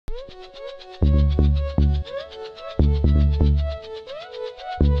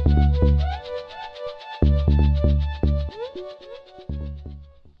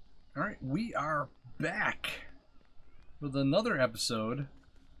Alright, we are back with another episode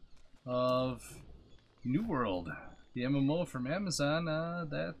of New World, the MMO from Amazon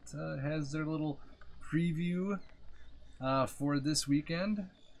that has their little preview for this weekend.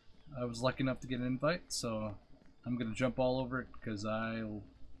 I was lucky enough to get an invite, so I'm gonna jump all over it because I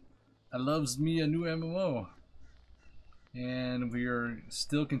loves me a new MMO. And we are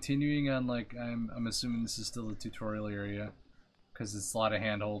still continuing on, like, I'm assuming this is still the tutorial area because it's a lot of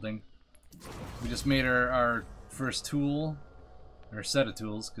hand holding. We just made our first tool, or set of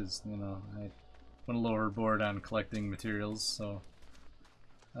tools, because, you know, I went a little overboard on collecting materials, so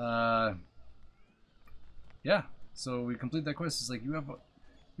yeah, so we complete that quest. It's like, you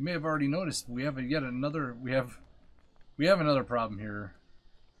may have already noticed, we have another problem here.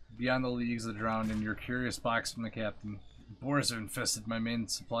 Beyond the leagues that drowned in your curious box from the captain, boars have infested my main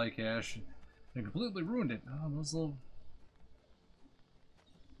supply cache and completely ruined it. Oh, those little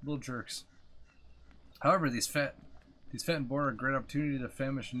jerks. However, these fattened boar are a great opportunity to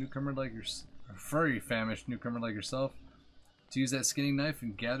famished newcomer like furry famished newcomer like yourself to use that skinning knife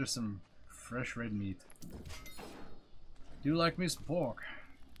and gather some fresh red meat. Do like me some pork.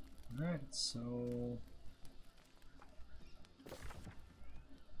 Alright, so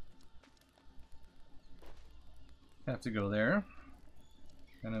have to go there.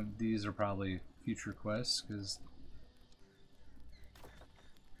 Kind of, these are probably future quests because it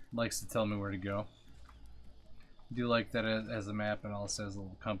likes to tell me where to go. I do like that it has a map and also has a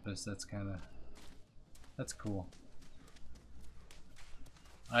little compass. That's cool.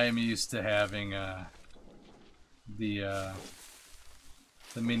 I am used to having the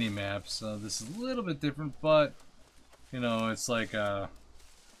mini maps, so this is a little bit different, but you know, it's like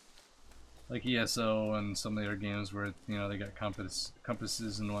ESO and some of the other games where, you know, they got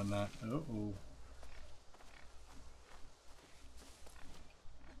compasses and whatnot. Uh-oh.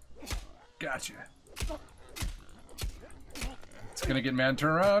 Gotcha. It's gonna get mad and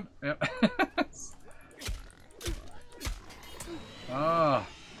turn around. Yep. Ah.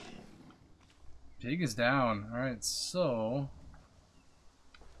 Pig is down. Alright, so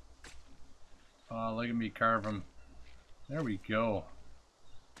look at me carve him. There we go.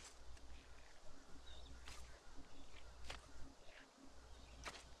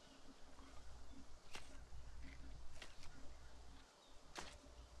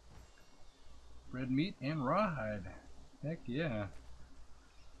 Red meat and rawhide. Heck yeah.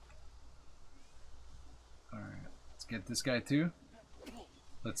 Alright, let's get this guy too.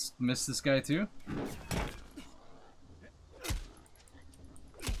 Let's miss this guy too.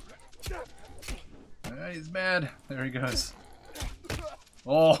 Alright, he's mad. There he goes.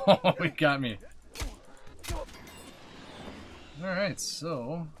 Oh, he got me. Alright,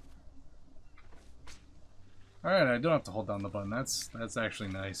 so alright, I don't have to hold down the button. That's actually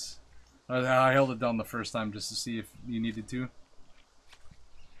nice. I held it down the first time just to see if you needed to.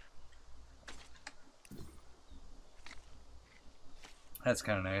 That's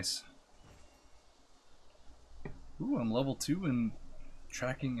kind of nice. Ooh, I'm level 2 in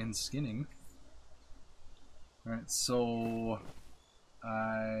tracking and skinning. Alright, so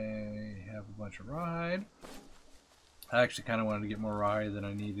I have a bunch of rawhide. I actually kind of wanted to get more rawhide than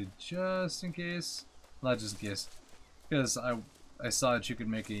I needed just in case. Not just in case. Because I saw that you could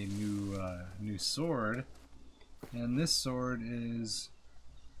make a new sword, and this sword is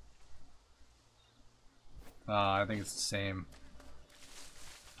I think it's the same,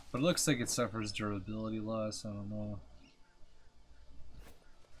 but it looks like it suffers durability loss. I don't know.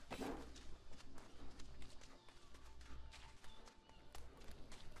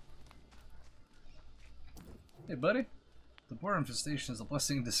 Hey buddy, the boar infestation is a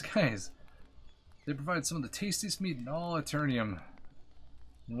blessing in disguise. They provide some of the tastiest meat in all Aeternum.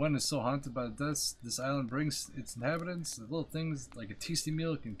 And when it's so haunted by the dust this island brings its inhabitants, the little things like a tasty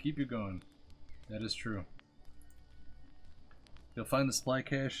meal can keep you going. That is true. You'll find the supply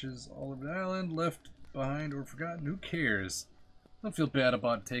caches all over the island, left behind or forgotten. Who cares? Don't feel bad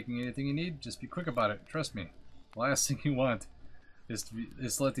about taking anything you need. Just be quick about it. Trust me. The last thing you want is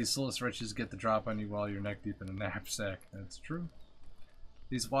to let these soulless wretches get the drop on you while you're neck deep in a knapsack. That's true.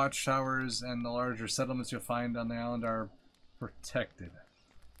 These watchtowers and the larger settlements you'll find on the island are protected.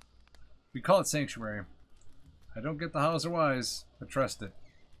 We call it Sanctuary. I don't get the hows or whys, but trust it.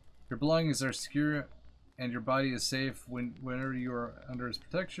 Your belongings are secure and your body is safe whenever you are under its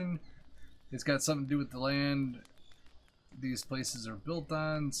protection. It's got something to do with the land these places are built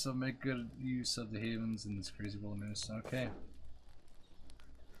on, so make good use of the havens in this crazy wilderness. Okay.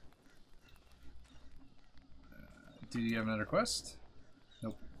 Do you have another quest?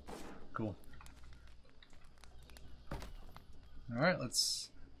 Nope. Cool. Alright, let's...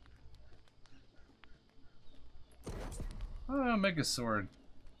 I'll make a sword.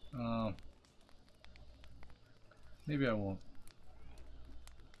 Maybe I won't.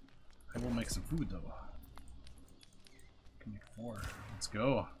 I will make some food though. Can make 4. Let's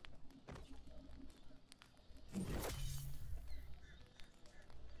go.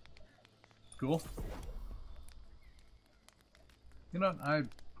 Cool. You know what?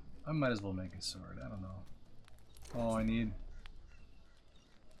 I might as well make a sword. I don't know. Oh, I need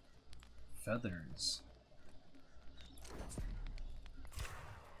feathers.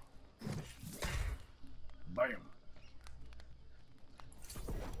 Bam.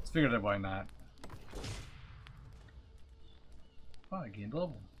 Let's figure out why not. Oh, I gained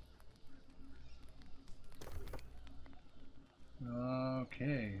level.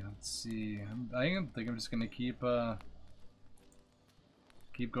 Okay, let's see. I think I'm just gonna keep going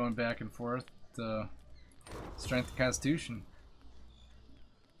back and forth. Strength and Constitution.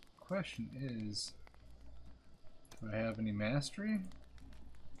 Question is, do I have any mastery?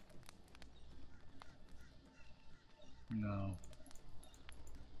 No.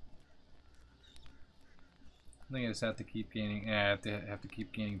 I think I just have to keep gaining. I have to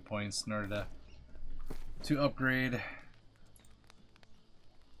keep gaining points in order to upgrade.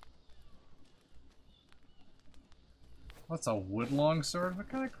 What's a wood longsword? What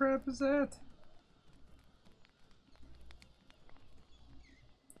kind of crap is that?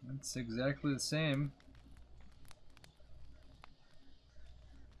 It's exactly the same.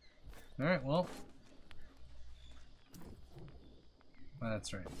 Alright, well.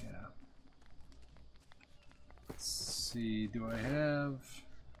 That's right, yeah. Let's see, do I have...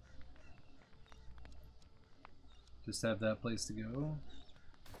 Just have that place to go?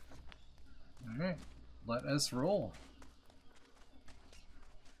 Alright, let us roll.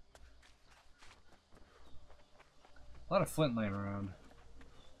 A lot of flint laying around.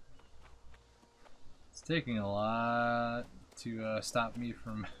 It's taking a lot to stop me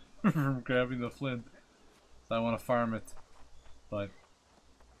from, from grabbing the flint. So I want to farm it, but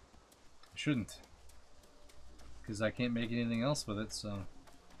I shouldn't, because I can't make anything else with it. So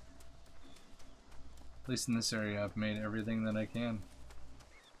at least in this area, I've made everything that I can.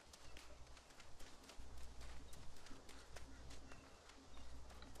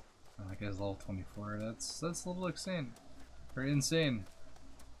 That guy's level 24. That's a little insane. Very insane.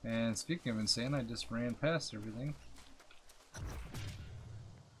 And speaking of insane, I just ran past everything.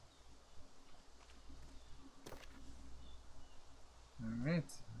 Alright.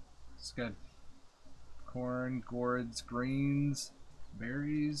 Just got corn, gourds, greens,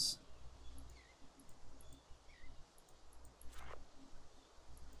 berries.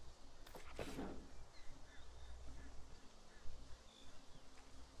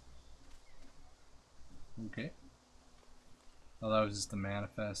 Okay. Oh, that was just a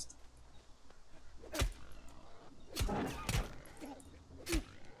manifest.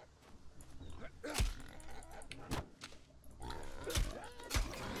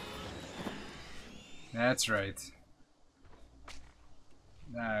 That's right.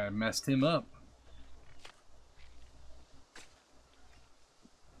 I messed him up.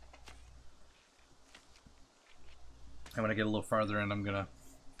 And when I get a little farther in, I'm gonna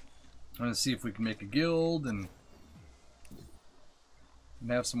see if we can make a guild and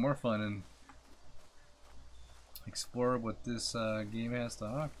have some more fun and explore what this game has to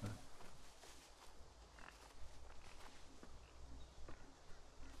offer.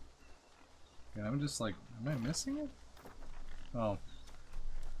 Okay, I'm just like, am I missing it? Oh.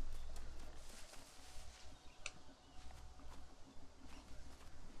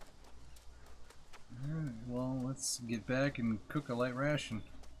 Alright, well, let's get back and cook a light ration.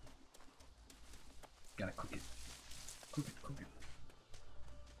 Gotta cook it. Cook it, cook it.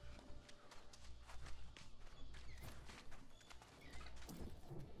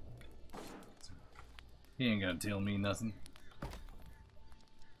 He ain't gonna tell me nothing.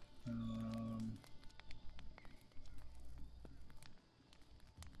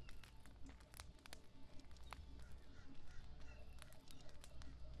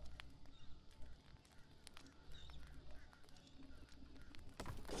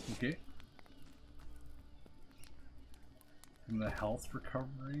 Okay. From the health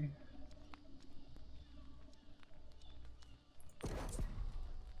recovery.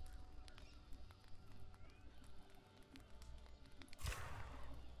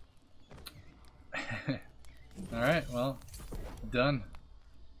 Alright, well, done.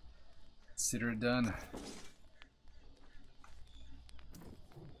 Consider it done.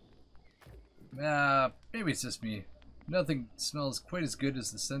 Maybe it's just me. Nothing smells quite as good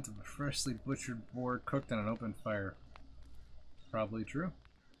as the scent of a freshly butchered boar cooked on an open fire. Probably true.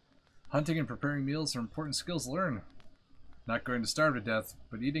 Hunting and preparing meals are important skills to learn. Not going to starve to death,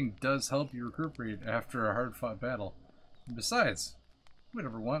 but eating does help you recuperate after a hard-fought battle. And besides, who would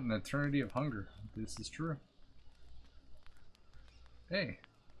ever want an eternity of hunger? This is true. Hey,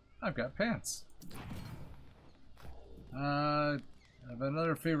 I've got pants. I have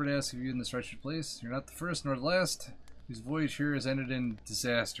another favor to ask of you in this wretched place. You're not the first nor the last whose voyage here has ended in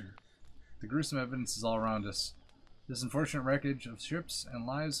disaster. The gruesome evidence is all around us. This unfortunate wreckage of ships and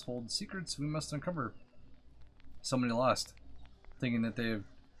lives holds secrets we must uncover. So many lost, thinking that they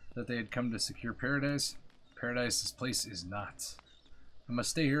had come to secure paradise. Paradise this place is not. I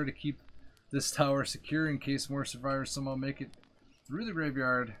must stay here to keep this tower secure in case more survivors somehow make it through the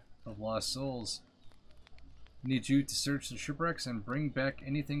graveyard of lost souls. I need you to search the shipwrecks and bring back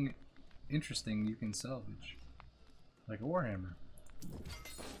anything interesting you can salvage. Like a warhammer.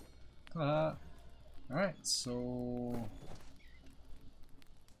 Alright, so...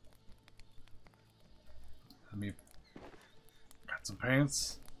 got some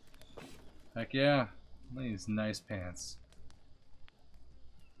pants. Heck yeah. These nice pants.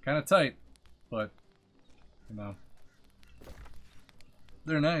 Kinda tight, but, you know,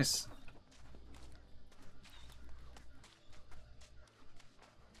 they're nice.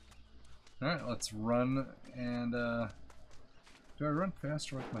 Alright, let's run and, do I run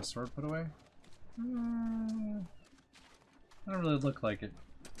faster with my sword put away? I don't really look like it.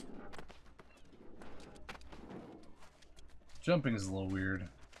 Jumping is a little weird.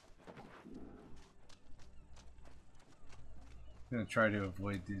 I'm gonna try to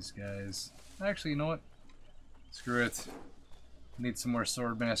avoid these guys. Actually, you know what? Screw it. Need some more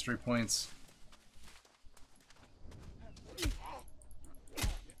sword mastery points.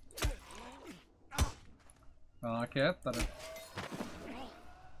 Okay, I thought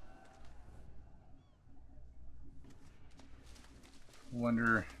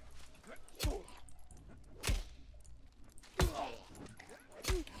wonder.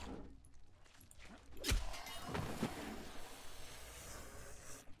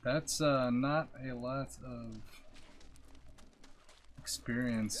 That's not a lot of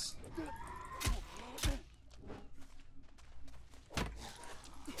experience.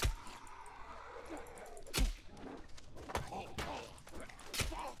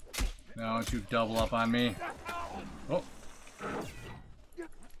 Now don't you double up on me. Oh.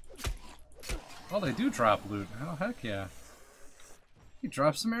 Oh, they do drop loot. Oh, heck yeah. He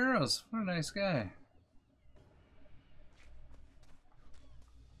dropped some arrows. What a nice guy.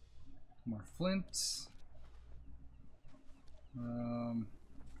 More flints.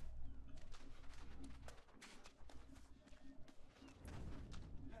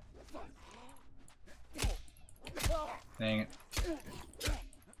 Dang it.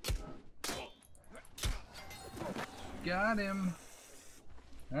 Got him.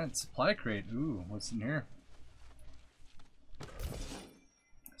 Alright, supply crate. Ooh, what's in here?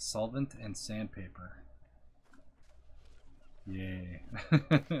 Solvent and sandpaper. Yay.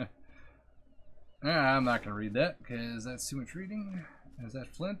 I'm not gonna read that because that's too much reading. Is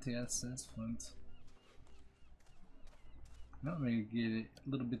that flint? Yes, that's flint. Well, let me get a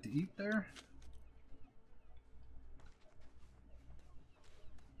little bit to eat there.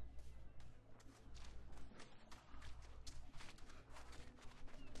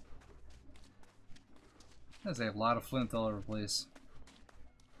 There's a lot of flint all over the place.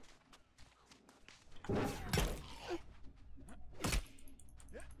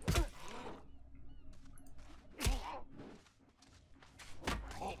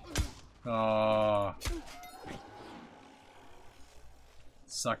 Oh,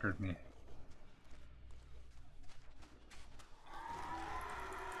 suckered me.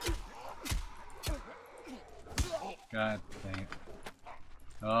 God dang it.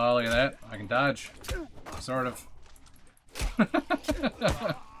 Oh, look at that. I can dodge. Sort of.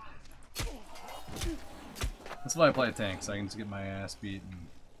 That's why I play a tank, so I can just get my ass beat and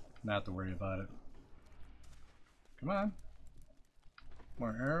not have to worry about it. Come on.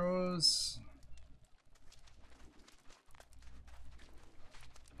 More arrows.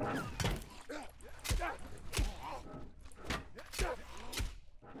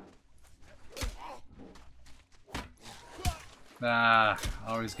 Ah,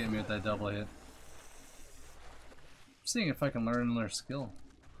 always get me with that double hit. Seeing if I can learn another skill.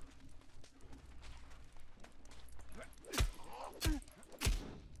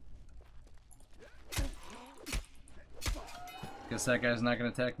 Guess that guy's not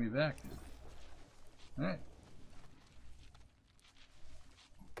going to attack me back. Alright.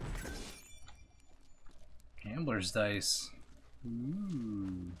 Gambler's dice.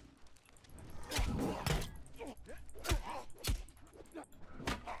 Ooh.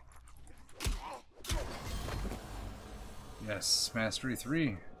 Yes, Mastery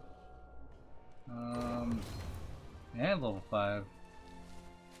 3. And level 5.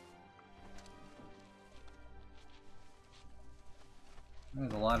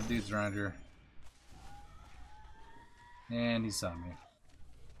 There's a lot of dudes around here. And he saw me.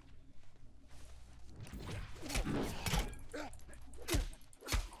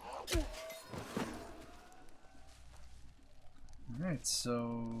 Alright,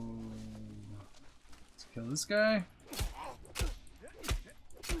 so let's kill this guy.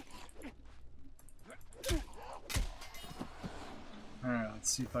 Alright, let's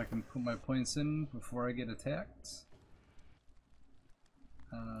see if I can put my points in before I get attacked.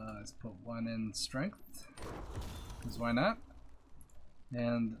 Let's put one in strength, because why not?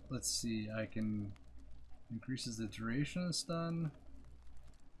 And let's see, I can increases the duration of stun.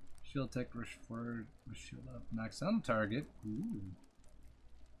 Shield tech rush forward with shield up, knocks down the target. Ooh.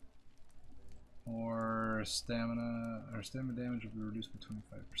 Or stamina damage will be reduced by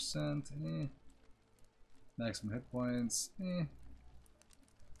 25%. Maximum hit points.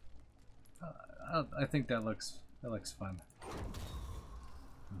 I think that looks fun.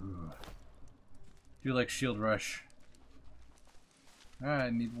 Ooh. Do like shield rush. Alright, I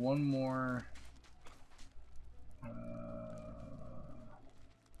need one more.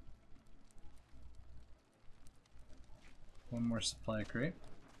 One more supply crate.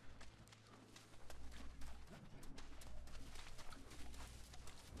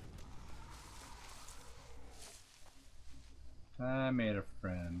 I made a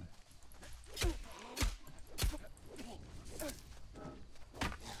friend.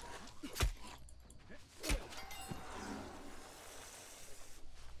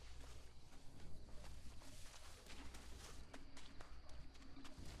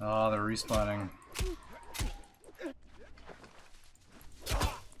 Oh, they're respawning.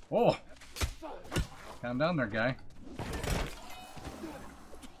 Oh! Calm down there, guy.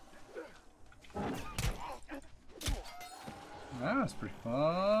 That was pretty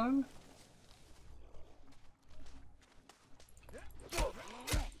fun.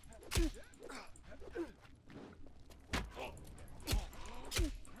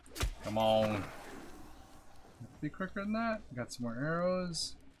 Come on. Be quicker than that. Got some more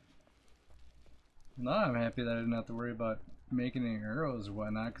arrows. No, I'm happy that I didn't have to worry about making any arrows or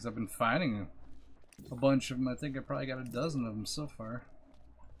whatnot, because I've been finding a bunch of them. I think I probably got a dozen of them so far.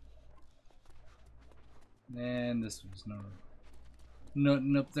 And this was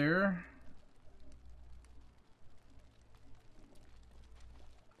nothing up there.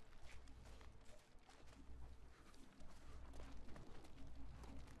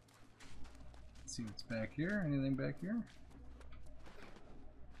 Let's see what's back here. Anything back here?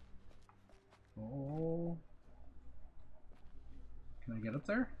 Oh. Can I get up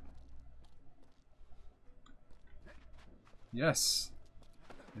there? Yes.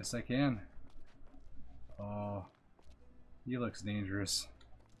 Yes, I can. Oh. He looks dangerous.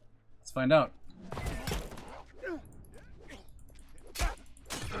 Let's find out.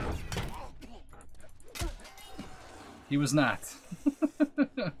 He was not.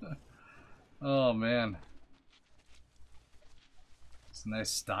 Oh, man. It's a nice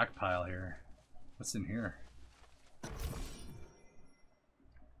stockpile here. What's in here?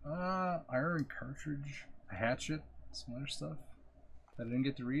 Iron cartridge, a hatchet, some other stuff that I didn't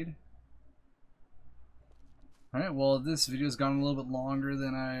get to read. Alright, well, this video's gone a little bit longer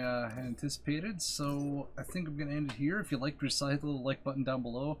than I had anticipated, so I think I'm going to end it here. If you liked, just hit the little like button down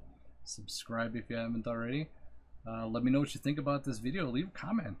below. Subscribe if you haven't already. Let me know what you think about this video. Leave a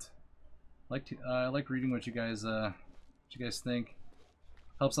comment. I like reading what you guys think.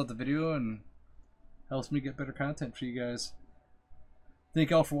 Helps out the video and helps me get better content for you guys. Thank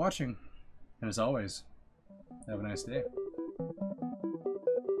you all for watching, and as always, have a nice day.